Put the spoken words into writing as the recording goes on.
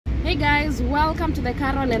Hey guys, welcome to the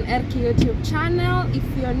Carol and Erky YouTube channel. If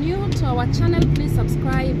you're new to our channel, please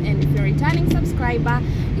subscribe, and if you're a returning subscriber,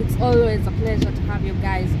 it's always a pleasure to have you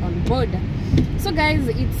guys on board. So guys,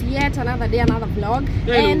 it's yet another day, another vlog.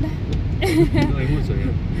 Hello. And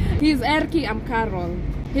he's Erky, I'm Carol.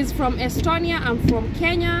 He's from Estonia, I'm from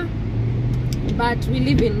Kenya, but we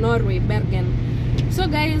live in Norway, Bergen. So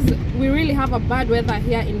guys, we really have a bad weather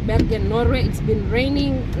here in Bergen, Norway. It's been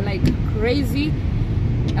raining like crazy.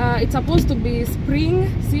 It's supposed to be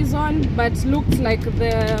spring season, but looks like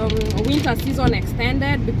the winter season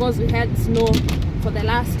extended because we had snow for the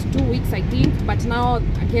last 2 weeks, I think. But now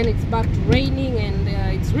again it's back to raining, and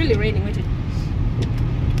it's really raining. Wait,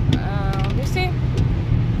 you see,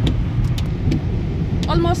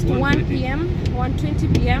 almost 1 p.m.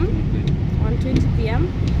 1:20 p.m. 1:20 p.m.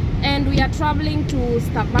 and we are traveling to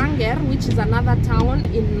Stavanger, which is another town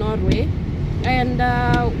in Norway. And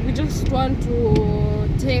we just want to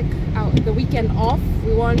take the weekend off.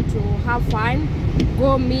 We want to have fun,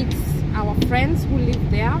 go meet our friends who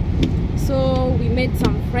live there. So we made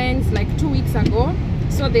some friends like 2 weeks ago.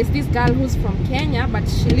 So there's this girl who's from Kenya, but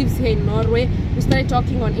she lives here in Norway. We started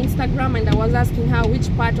talking on Instagram, and I was asking her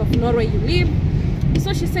which part of Norway you live.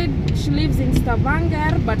 So she said she lives in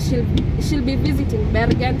Stavanger, but she'll be visiting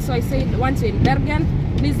Bergen. So I said, once you're in Bergen,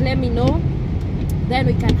 please let me know, then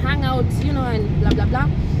we can hang out, you know, and blah blah blah.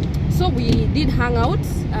 So we did hang out.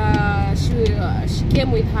 She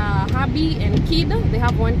came with her hubby and kid. They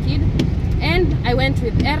have one kid, and I went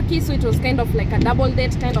with Erky. So it was kind of like a double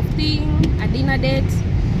date kind of thing, a dinner date,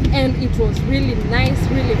 and it was really nice,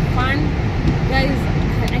 really fun, guys.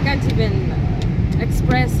 I can't even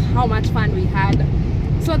express how much fun we had.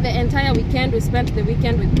 So the entire weekend, we spent the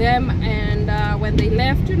weekend with them, and when they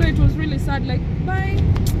left, you know, it was really sad, like bye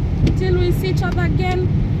till we see each other again.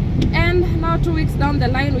 And now 2 weeks down the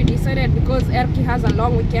line, we decided, because Erky has a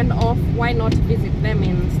long weekend off, why not visit them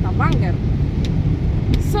in Stavanger.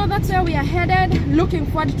 So that's where we are headed. Looking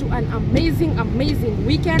forward to an amazing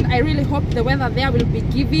weekend. I really hope the weather there will be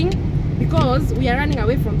giving, because we are running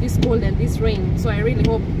away from this cold and this rain. So I really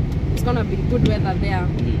hope it's gonna be good weather there.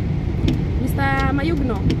 Mr.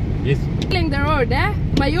 Mayugno, yes, killing the road, eh?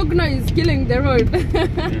 Mayugno is killing the road.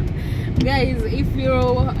 Guys, if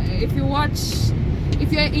you're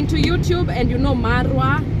into YouTube and you know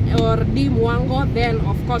Marwa or D Mwango, then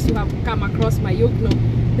of course you have come across Mayugno.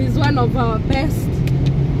 He's one of our best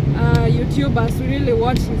YouTubers. We really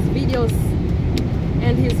watch his videos,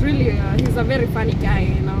 and he's a very funny guy,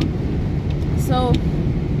 you know. So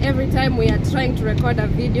every time we are trying to record a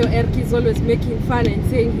video, Erky is always making fun and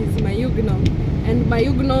saying he's Mayugno, and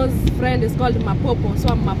Mayugno's friend is called Mapopo. So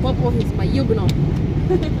I'm Mapopo, he's Mayugno.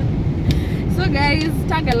 So guys,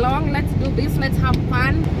 tag along, let's do this, let's have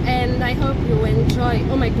fun, and I hope you enjoy.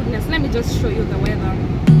 Oh my goodness, let me just show you the weather.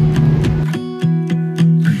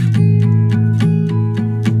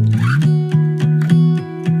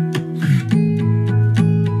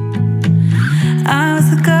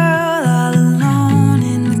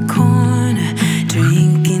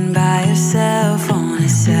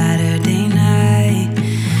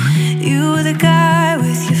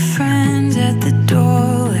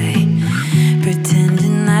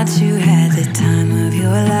 You had the time of your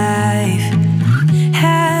life.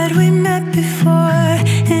 Had we met before?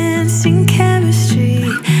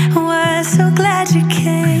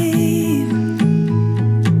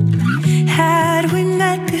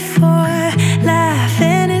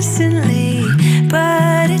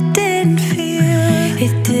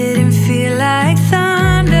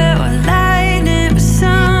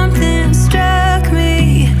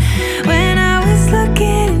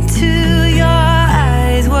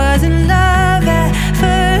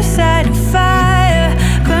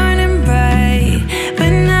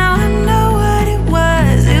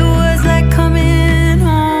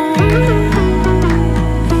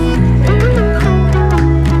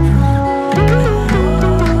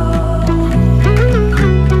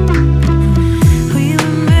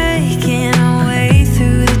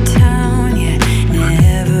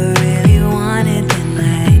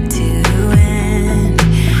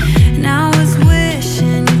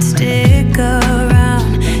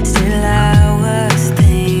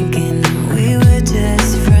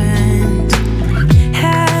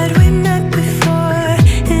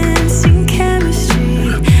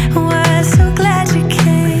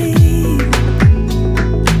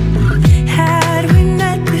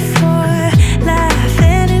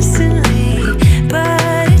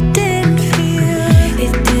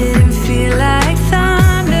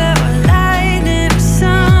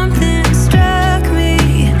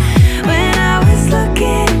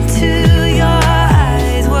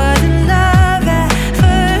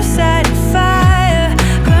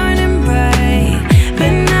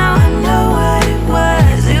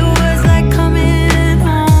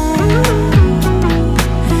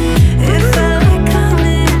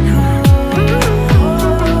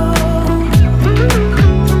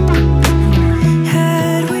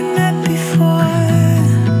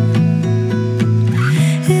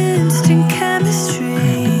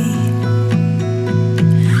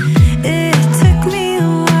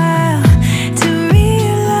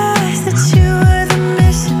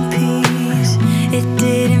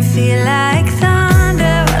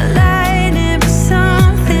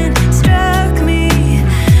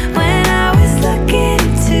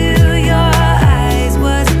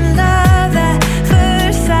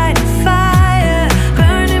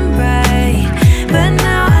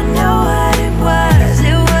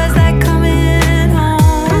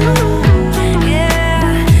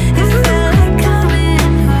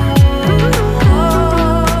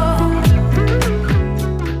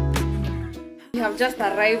 just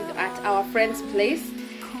arrived at our friend's place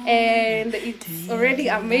and it's already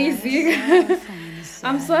amazing.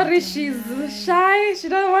 I'm sorry she's shy, she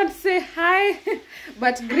doesn't want to say hi,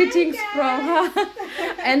 but greetings from her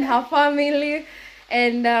and her family.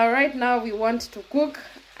 And right now we want to cook.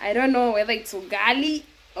 I don't know whether it's ugali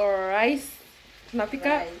or rice.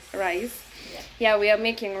 Tunapika rice. Yeah, we are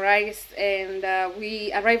making rice, and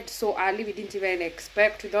we arrived so early. We didn't even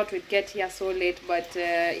expect. We thought we'd get here so late, but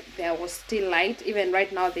there was still light. Even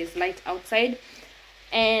right now there's light outside.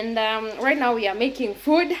 And right now we are making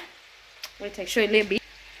food. Wait, I show you a little bit.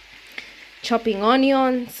 Chopping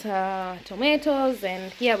onions, tomatoes,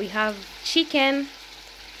 and here we have chicken.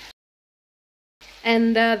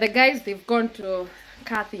 And the guys, they've gone to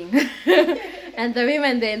cutting. And the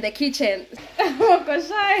women, they're in the kitchen.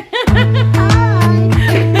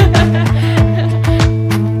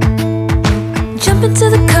 Jump into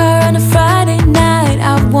the car on a Friday night,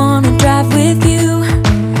 I wanna drive with you.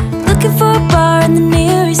 Looking for a bar in the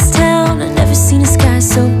nearest town, I've never seen a sky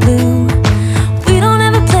so blue. We don't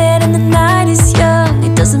have a plan and the night is young,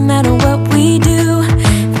 it doesn't matter what we do.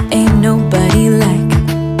 There ain't nobody like,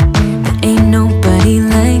 there ain't nobody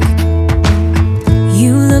like.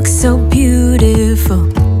 You look so beautiful,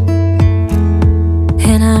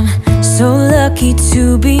 and I'm so lucky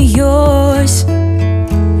to be yours.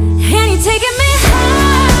 And you're taking me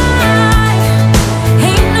high.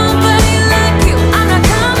 Ain't nobody like you, I'm not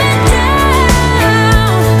coming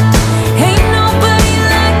down. Ain't nobody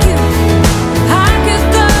like you. I could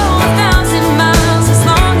go 1,000 miles as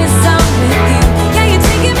long as I'm with you. Yeah, you're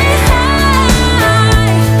taking me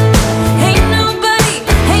high. Ain't nobody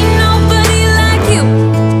like you.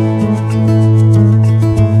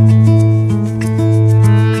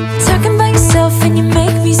 Talking by yourself and you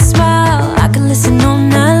make me smile. I can listen all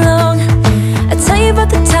night long. I tell you about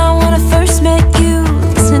the time when I first met you,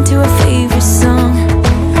 listening to our favorite song.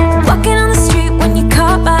 Walking on the street when you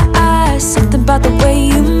caught my eyes, something about the way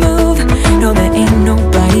you move. No, there ain't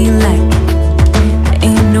nobody like, there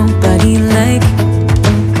ain't nobody like.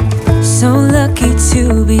 So lucky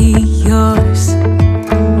to be yours.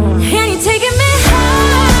 And you're taking me high.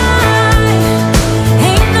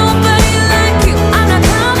 Ain't nobody like you, I'm not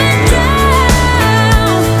coming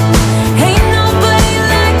down. Ain't nobody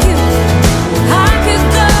like you. I could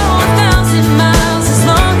go 1,000 miles as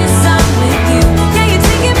long as I'm with you. Yeah, you're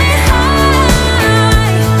taking me high.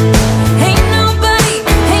 Ain't nobody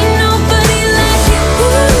like you. Ain't nobody like you.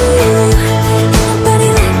 Ain't nobody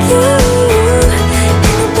like you.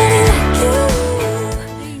 Today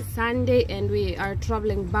is Sunday and we are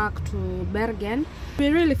traveling back to Bergen. We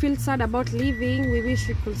really feel sad about leaving. We wish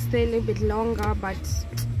we could stay a little bit longer, but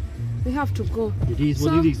we have to go. It is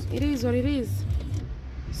what it is. It is what it is.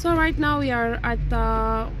 So right now we are at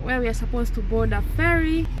where we are supposed to board a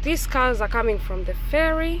ferry. These cars are coming from the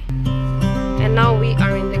ferry, and now we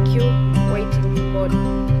are in the queue waiting to board.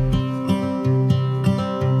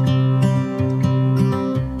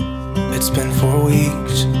 It's been 4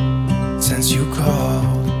 weeks since you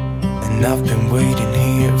called, and I've been waiting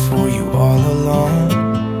here for you all along.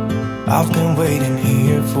 I've been waiting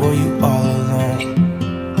here for you all along.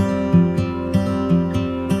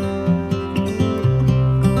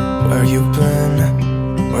 Where you been?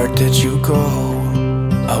 Where did you go?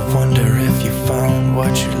 I wonder if you found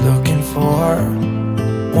what you're looking for.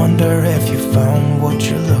 Wonder if you found what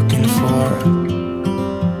you're looking for.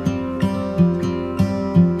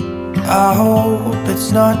 I hope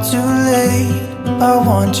it's not too late. I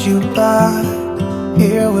want you back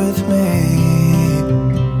here with me.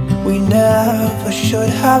 We never should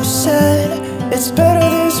have said it's better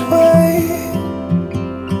this way.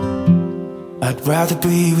 I'd rather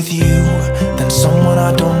be with you than someone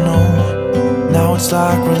I don't know. Now it's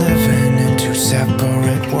like we're living in two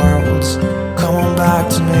separate worlds. Come on back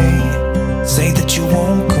to me, say that you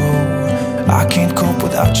won't go. I can't cope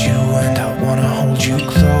without you and I wanna hold you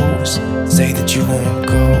close. Say that you won't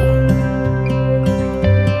go.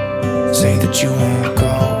 Say that you won't go.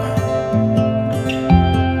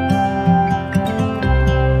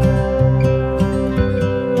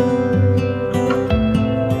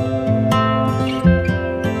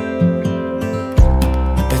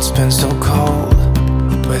 It's been so cold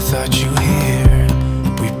without you here.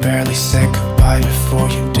 We barely said goodbye before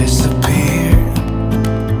you disappeared.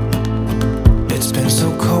 It's been so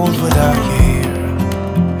cold without you here.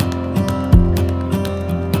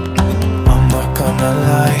 I'm not gonna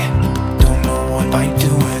lie, don't know what I'd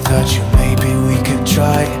do without you. Maybe we could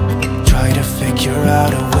try to figure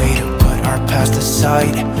out a way to put our past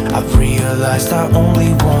aside. I've realized I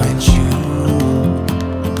only want you.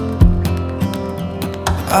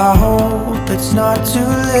 I hope it's not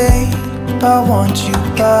too late. I want you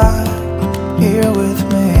back here with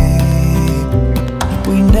me.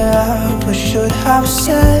 We never should have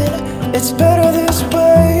said it's better this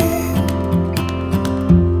way.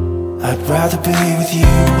 I'd rather be with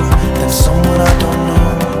you than someone I don't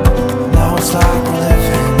know. Now it's like we're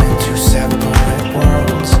living in two separate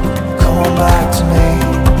worlds. Come on back to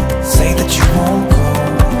me, say that you won't go.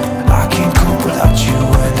 I can't cope without you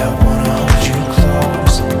and I won't.